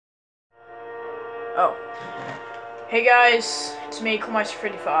Oh. Hey guys, it's me,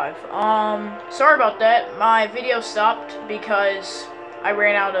 Coolmeister55. Sorry about that. My video stopped because I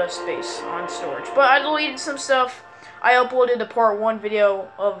ran out of space on storage. But I deleted some stuff. I uploaded the part 1 video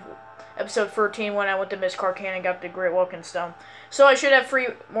of episode 13 when I went to Miss Carcan and got the Great Welkin Stone. So I should have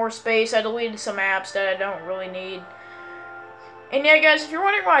more space. I deleted some apps that I don't really need. And yeah, guys, if you're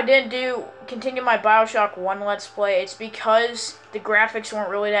wondering why I didn't continue my Bioshock 1 Let's Play, it's because the graphics weren't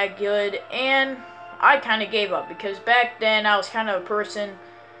really that good, and I kind of gave up, because back then I was kind of a person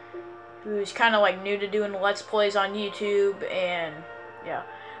who's kind of like new to doing Let's Plays on YouTube, and yeah.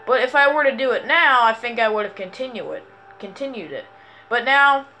 But if I were to do it now, I think I would have continued it. But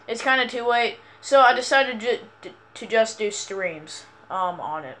now, it's kind of too late, so I decided to just do streams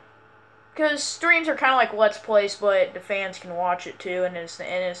on it. Because streams are kind of like Let's Plays, but the fans can watch it too, and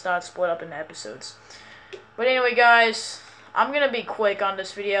it's not split up into episodes. But anyway, guys, I'm going to be quick on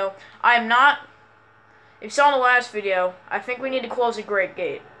this video. I'm not... If you saw in the last video, I think we need to close the Great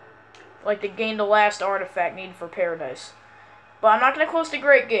Gate. Like to gain the last artifact needed for Paradise. But I'm not going to close the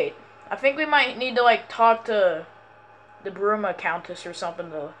Great Gate. I think we might need to, like, talk to the Bruma Countess or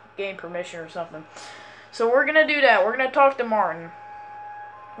something to gain permission or something. So we're going to do that. We're going to talk to Martin.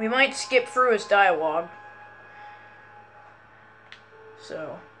 We might skip through his dialogue.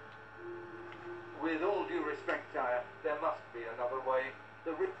 So. With all due respect, Sire, there must be another way.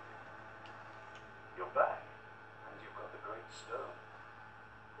 You're back, and you've got the Great Stone.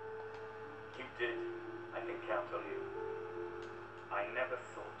 You did. I can count on you. I never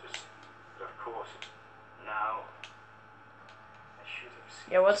thought to... But of course, now... I should have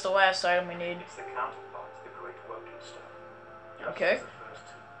seen... Yeah, what's the last item we need? It's the counterpart to the Great Welkin Stone. Okay.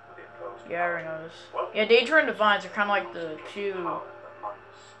 Yeah, I already know this. Yeah, Daedra and Divines are kind of like the two...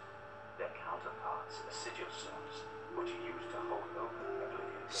 Their counterparts, the sigil stones, what you use to hold open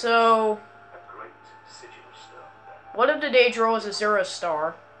Oblivion. So... A great sigil stone, then. One of the Daedra was Azura's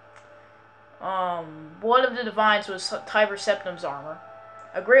star. One of the Divines was Tiber Septim's armor.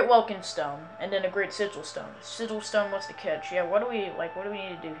 A Great Welkin Stone, and then a Great Sigil Stone. Sigil Stone, what's the catch? Yeah, what do we need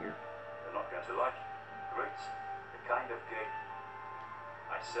to do here? They're not going to like it. Great. The kind of gate.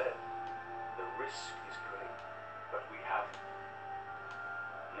 I said, the risk is great, but we have...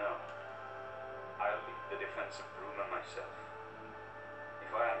 No. I'll lead the defense of Bruma myself.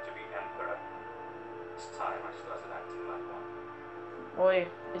 If I am to be Emperor, it's time I started acting like one. Boy,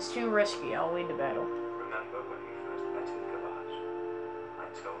 it's too risky. I'll lead the battle. Remember when we first met in Gavage? I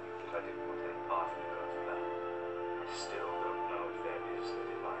told you that I didn't want any part of God's plan. I still don't know if there is a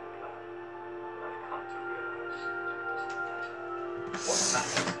divine plan. I've come to realize that it doesn't matter. What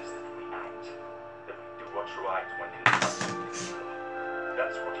matters is that we act, that we do what's right when confronted with evil.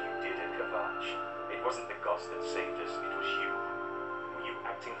 That's what you did at Gavage. It wasn't the gods that saved us, it was you. Were you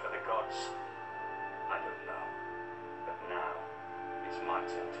acting for the gods? I don't know. But now, it's my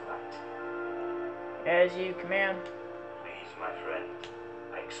turn to act. As you command. Please, my friend,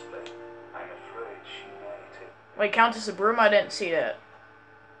 I explain. I'm afraid she may take... Wait, Countess of Bruma? I didn't see that.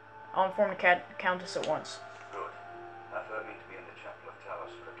 I'll inform the Countess at once. Good. Have her meet me in the Chapel of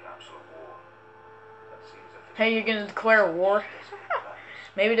Talos for a council of war. That seems a... Hey, you're gonna declare a war?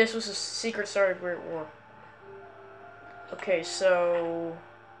 Maybe this was a secret start of Great War. Okay, so...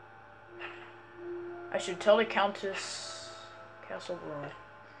 I should tell the Countess... Castle Bruma.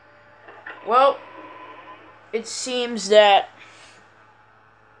 Well, it seems that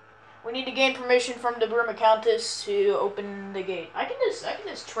we need to gain permission from the Bruma Countess to open the gate. I can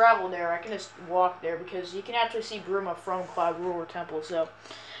just travel there. I can just walk there because you can actually see Bruma from Cloud Ruler Temple. So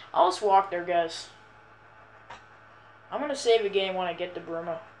I'll just walk there, guys. I'm gonna save a game when I get to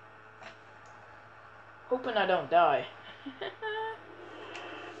Bruma. Hoping I don't die.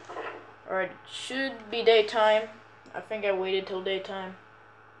 Alright, it should be daytime. I think I waited till daytime.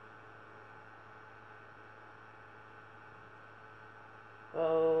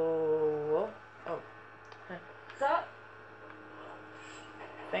 Oh. Sir?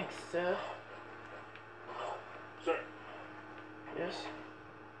 Thanks, sir. Sir. Yes.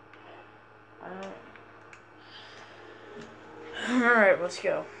 Alright, let's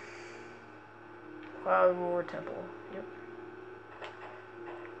go. Cloud War Temple. Yep.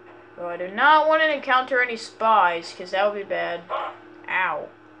 So I do not want to encounter any spies, because that would be bad. Ow.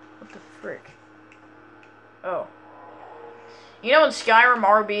 What the frick? Oh. You know in Skyrim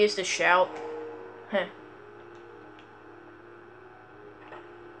RB is to shout? Heh.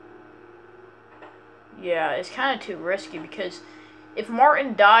 Yeah, it's kind of too risky because if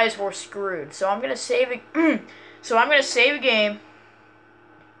Martin dies, we're screwed. So I'm gonna save it. So I'm gonna save a game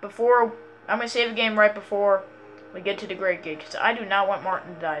before. I'm gonna save a game right before we get to the Great Gate because I do not want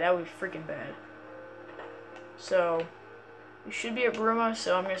Martin to die. That would be freaking bad. So, we should be at Bruma,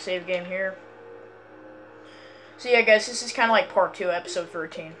 so I'm going to save game here. So yeah, guys, this is kind of like part 2, episode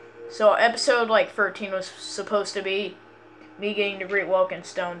 13. So episode, 13 was supposed to be me getting the Great Welkin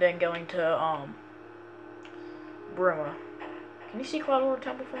Stone, then going to, Bruma. Can you see Cloud Lord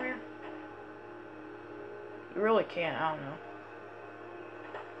Temple from here? You really can't, I don't know.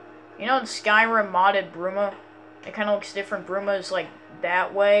 You know in Skyrim modded Bruma, it kind of looks different. Bruma is like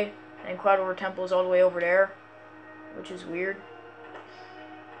that way, and Cloud Lord Temple is all the way over there, which is weird.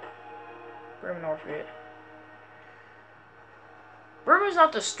 Bruma Northgate. Bruma's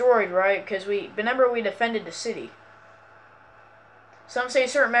not destroyed, right? Because remember we defended the city. Some say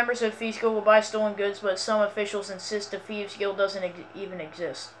certain members of the Thieves Guild will buy stolen goods, but some officials insist the Thieves Guild doesn't even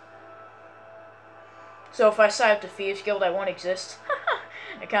exist. So if I sign up to Thieves Guild, I won't exist.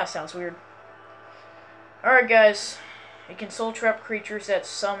 It kind of sounds weird. Alright, guys. You can soul trap creatures that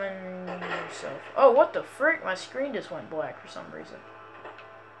summon yourself. Oh, what the frick? My screen just went black for some reason.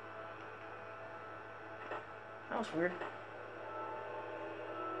 That was weird.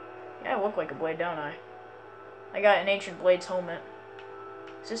 Yeah, I look like a blade, don't I? I got an Ancient Blades helmet.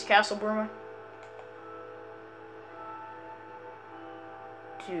 Is this Castle Bruma?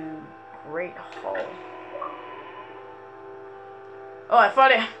 To Great Hall. Oh, I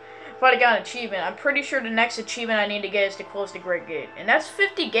thought I got an achievement. I'm pretty sure the next achievement I need to get is to close the Great Gate. And that's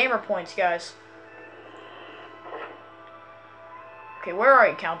 50 gamer points, guys. Okay, where are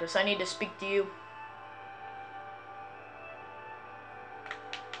you, Countess? I need to speak to you.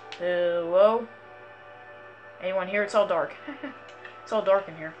 Hello? Anyone here? It's all dark. It's all dark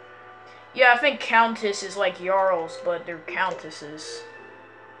in here. Yeah, I think Countess is like Jarls, but they're Countesses.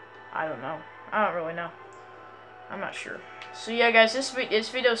 I don't know. I don't really know. I'm not sure. So yeah, guys, this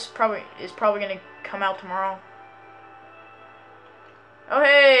video is probably gonna come out tomorrow. Oh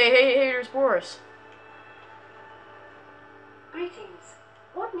hey, there's Boris. Greetings.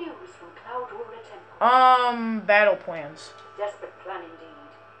 What news from Cloud Ruler Temple? Battle plans. Desperate plan indeed.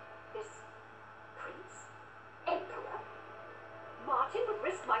 This prince, emperor, Martin would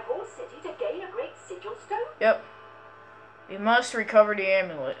risk my whole city to gain a great sigil stone. Yep. We must recover the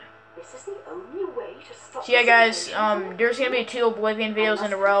amulet. This is the only way to stop. So yeah, guys, there's gonna be 2 Oblivion videos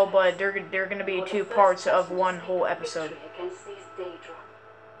in a row, but they're gonna be 2 parts of one whole episode. Against these Daedra.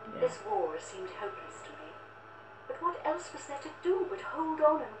 Yeah. This war seemed hopeless to me. But what else was there to do but hold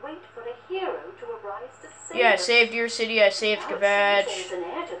on and wait for a hero to arise to save Yeah, I us? saved your city, I saved Now it seems Kavach. there's an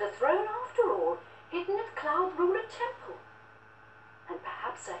heir to the throne after all, hidden at Cloud Ruler Temple. And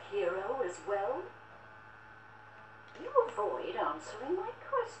perhaps a hero as well? You avoid answering my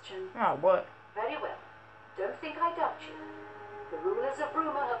question. Oh, what? Very well. Don't think I doubt you. The rulers of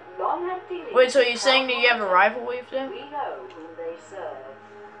Bruma have long had dealings. Wait, so with you're saying that you have a Cloud rivalry with Ruler. them? We know whom they serve.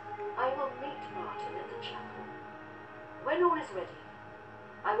 I will meet Martin at the chapel. When all is ready,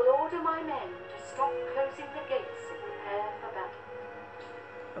 I will order my men to stop closing the gates and prepare for battle.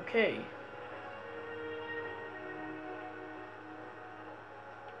 Okay.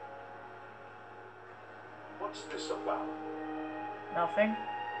 What's this about? Nothing.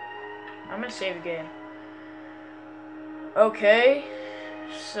 I'm gonna save the game. Okay.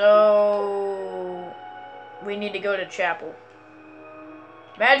 So we need to go to chapel.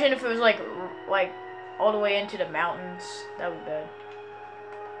 Imagine if it was like all the way into the mountains. That would be bad.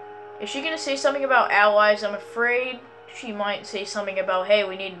 Is she gonna say something about allies? I'm afraid she might say something about, hey,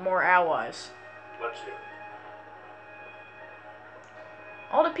 we need more allies. Let's hear it.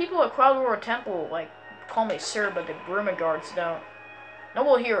 All the people at Cloud Ruler Temple call me sir, but the Bruma guards don't.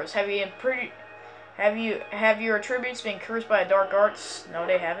 Noble heroes, have your attributes been cursed by dark arts? No,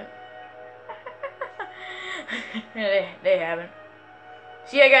 they haven't. they haven't.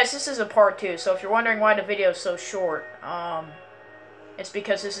 So yeah, guys, this is a part 2. So if you're wondering why the video is so short, it's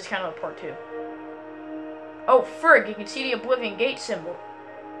because this is kind of a part 2. Oh, frig, you can see the Oblivion Gate symbol.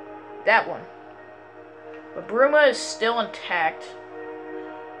 That one. But Bruma is still intact.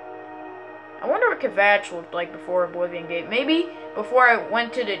 I wonder what Kavach looked like before Oblivion Gate. Maybe before I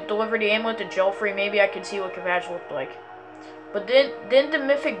went to deliver the amulet to Gelfrey, maybe I could see what Kavach looked like. But didn't the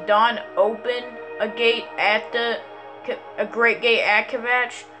Mythic Dawn open a gate at a great gate at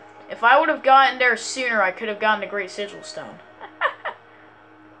Kavach? If I would have gotten there sooner, I could have gotten the Great Sigil Stone.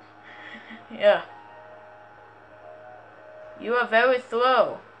 Yeah. You are very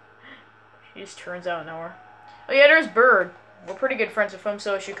slow. She just turns out of nowhere. Oh yeah, there's Bird. We're pretty good friends with him,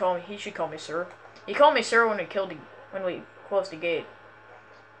 so he should call me sir. He called me sir when we closed the gate.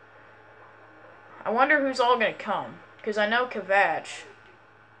 I wonder who's all gonna come, because I know Kavach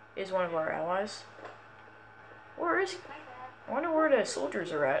is one of our allies. Where is he? I wonder where the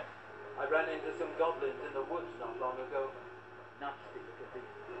soldiers are at. I ran into some goblins in the woods not long ago. Nasty little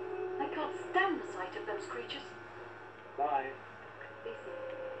beasts. I can't stand the sight of those creatures. Bye. Be safe.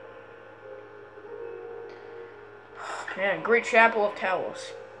 Yeah, Great Chapel of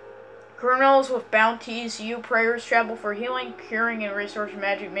Talos. Criminals with bounties, you prayers, chapel for healing, curing, and resource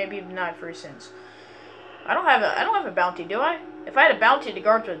magic may be denied for your sins. I don't have a bounty, do I? If I had a bounty, the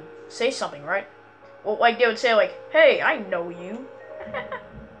guards would say something, right? Well, like they would say, like, "Hey, I know you."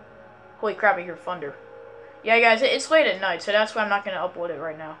 Holy crap! I hear thunder. Yeah, guys, it's late at night, so that's why I'm not gonna upload it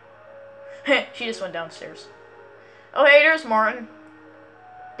right now. She just went downstairs. Oh, hey, there's Martin.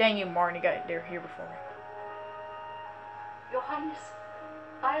 Dang you, Martin! You got there here before me. Your Highness,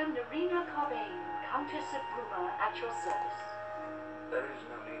 I am Narina Carvain, Countess of Bruma, at your service. There is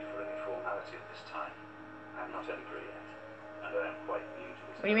no need for any formality at this time. I am not emperor yet, and I am quite new to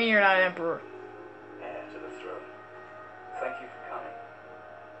this. What do you mean you're not an emperor? Heir to the throne. Thank you for coming.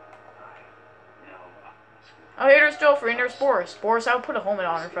 I know I must be Oh, hey, there's Joffrey, and there's Boris. Boris, I would put a helmet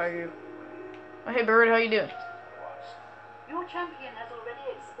on her if I were you. Oh, hey, Bird, how you doing? wise. Your champion has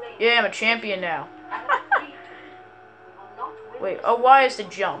already explained. Yeah, I'm a champion now. I have agreed to it. You will not win Wait, this oh, why is the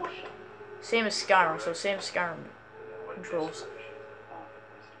jump? portion. Same as Skyrim, so same as Skyrim What controls. desperation of path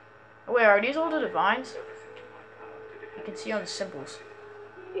and wisdom. Oh, wait, are these all the divines? Everything in my power to defend You can see on the symbols.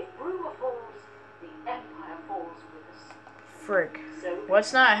 If Bruma falls, the Empire falls with us. Frick. So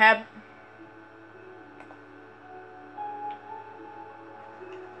What's not hap-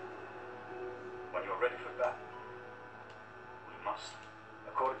 When you're ready for that, we must,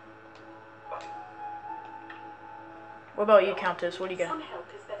 according. But What about you, Countess? What do you got? some help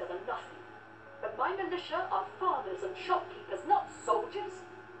is better than nothing. But my militia are farmers and shopkeepers, not soldiers.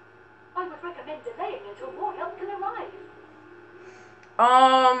 I would recommend delaying until more help can arrive.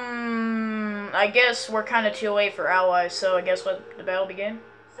 I guess we're kind of too late for allies, so I guess let the battle begin.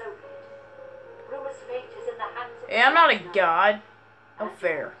 So be it. Bruma's fate is in the hands of Yeah, I'm not a gods now. god. No And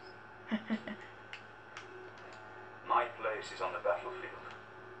fair. yours. my place is on the battlefield.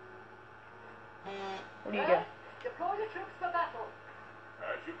 What do you got? Deploy your troops for battle.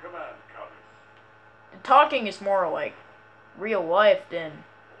 As you command, Countess. The talking is more like real life than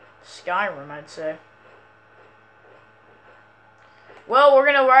Skyrim, I'd say. Well, we're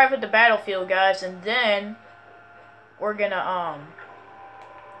gonna arrive at the battlefield, guys, and then we're gonna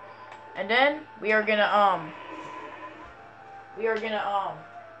and then we are gonna we're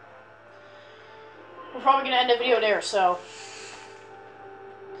probably gonna end the video there. So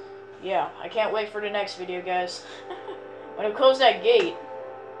yeah, I can't wait for the next video, guys. When we close that gate.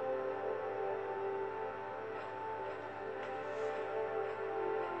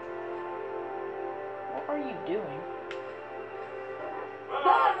 What are you doing?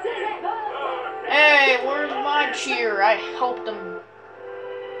 Hey, where's my cheer? I helped them.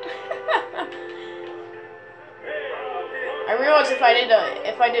 I realized if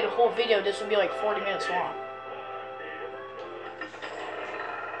I did a whole video, this would be like 40 minutes long.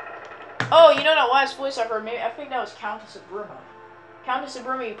 Oh, you know that last voice I heard? Maybe I think that was Countess of Bruma. Countess of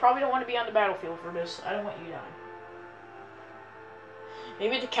Bruma, you probably don't want to be on the battlefield for this. I don't want you dying.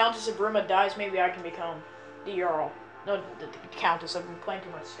 Maybe the Countess of Bruma dies. Maybe I can become the Jarl. No, the Countess. I've been playing too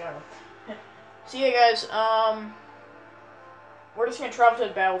much Skyrim. See ya, guys. We're just gonna travel to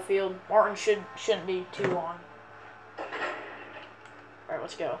the battlefield. Martin shouldn't be too long. All right,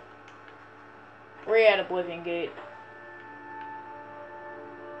 let's go. We're at Oblivion Gate.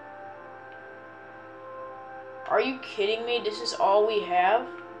 Are you kidding me? This is all we have?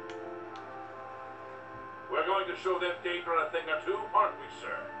 We're going to show them Daedra a thing or two, aren't we,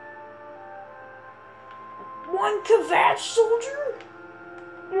 sir? One Kvatch soldier?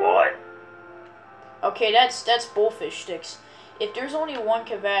 What? Okay, that's bullfish sticks. If there's only one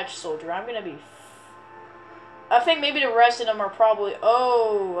Kvatch soldier, I'm gonna be... I think maybe the rest of them are probably...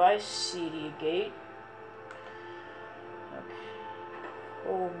 Oh, I see the gate. Okay.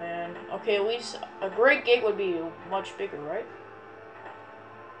 Oh, man. Okay, at least a great gate would be much bigger, right?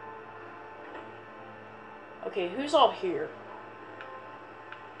 Okay, who's all here?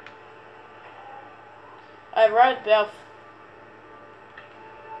 I've read about...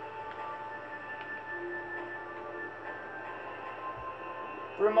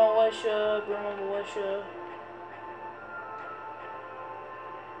 Bruma militia.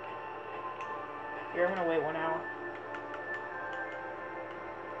 Here, I'm gonna wait 1 hour.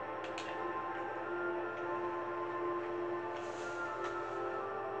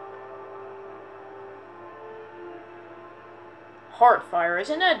 Heartfire,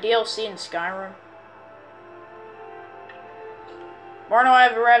 isn't that DLC in Skyrim? Marno, I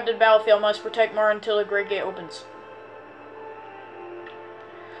have arrived at the battlefield. Must protect Martin until the Great Gate opens.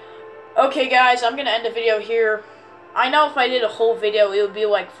 Okay, guys, I'm gonna end the video here. I know if I did a whole video, it would be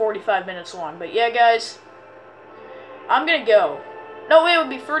like 45 minutes long. But yeah, guys, I'm gonna go. No, it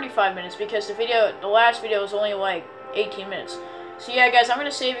would be 35 minutes because the last video was only like 18 minutes. So yeah, guys, I'm gonna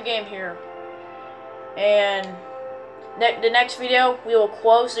save a game here. And the next video, we will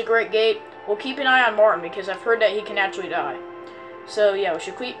close the Great Gate. We'll keep an eye on Martin because I've heard that he can actually die. So yeah, we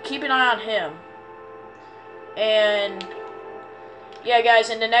should keep an eye on him. And yeah, guys,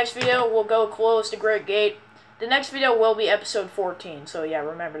 in the next video, we'll go close the Great Gate. The next video will be episode 14. So yeah,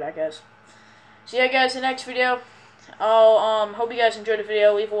 remember that, guys. So yeah, guys, the next video, I'll hope you guys enjoyed the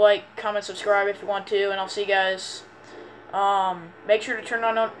video. Leave a like, comment, subscribe if you want to, and I'll see you guys. Make sure to turn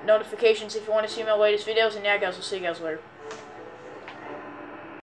on notifications if you want to see my latest videos. And yeah, guys, we'll see you guys later.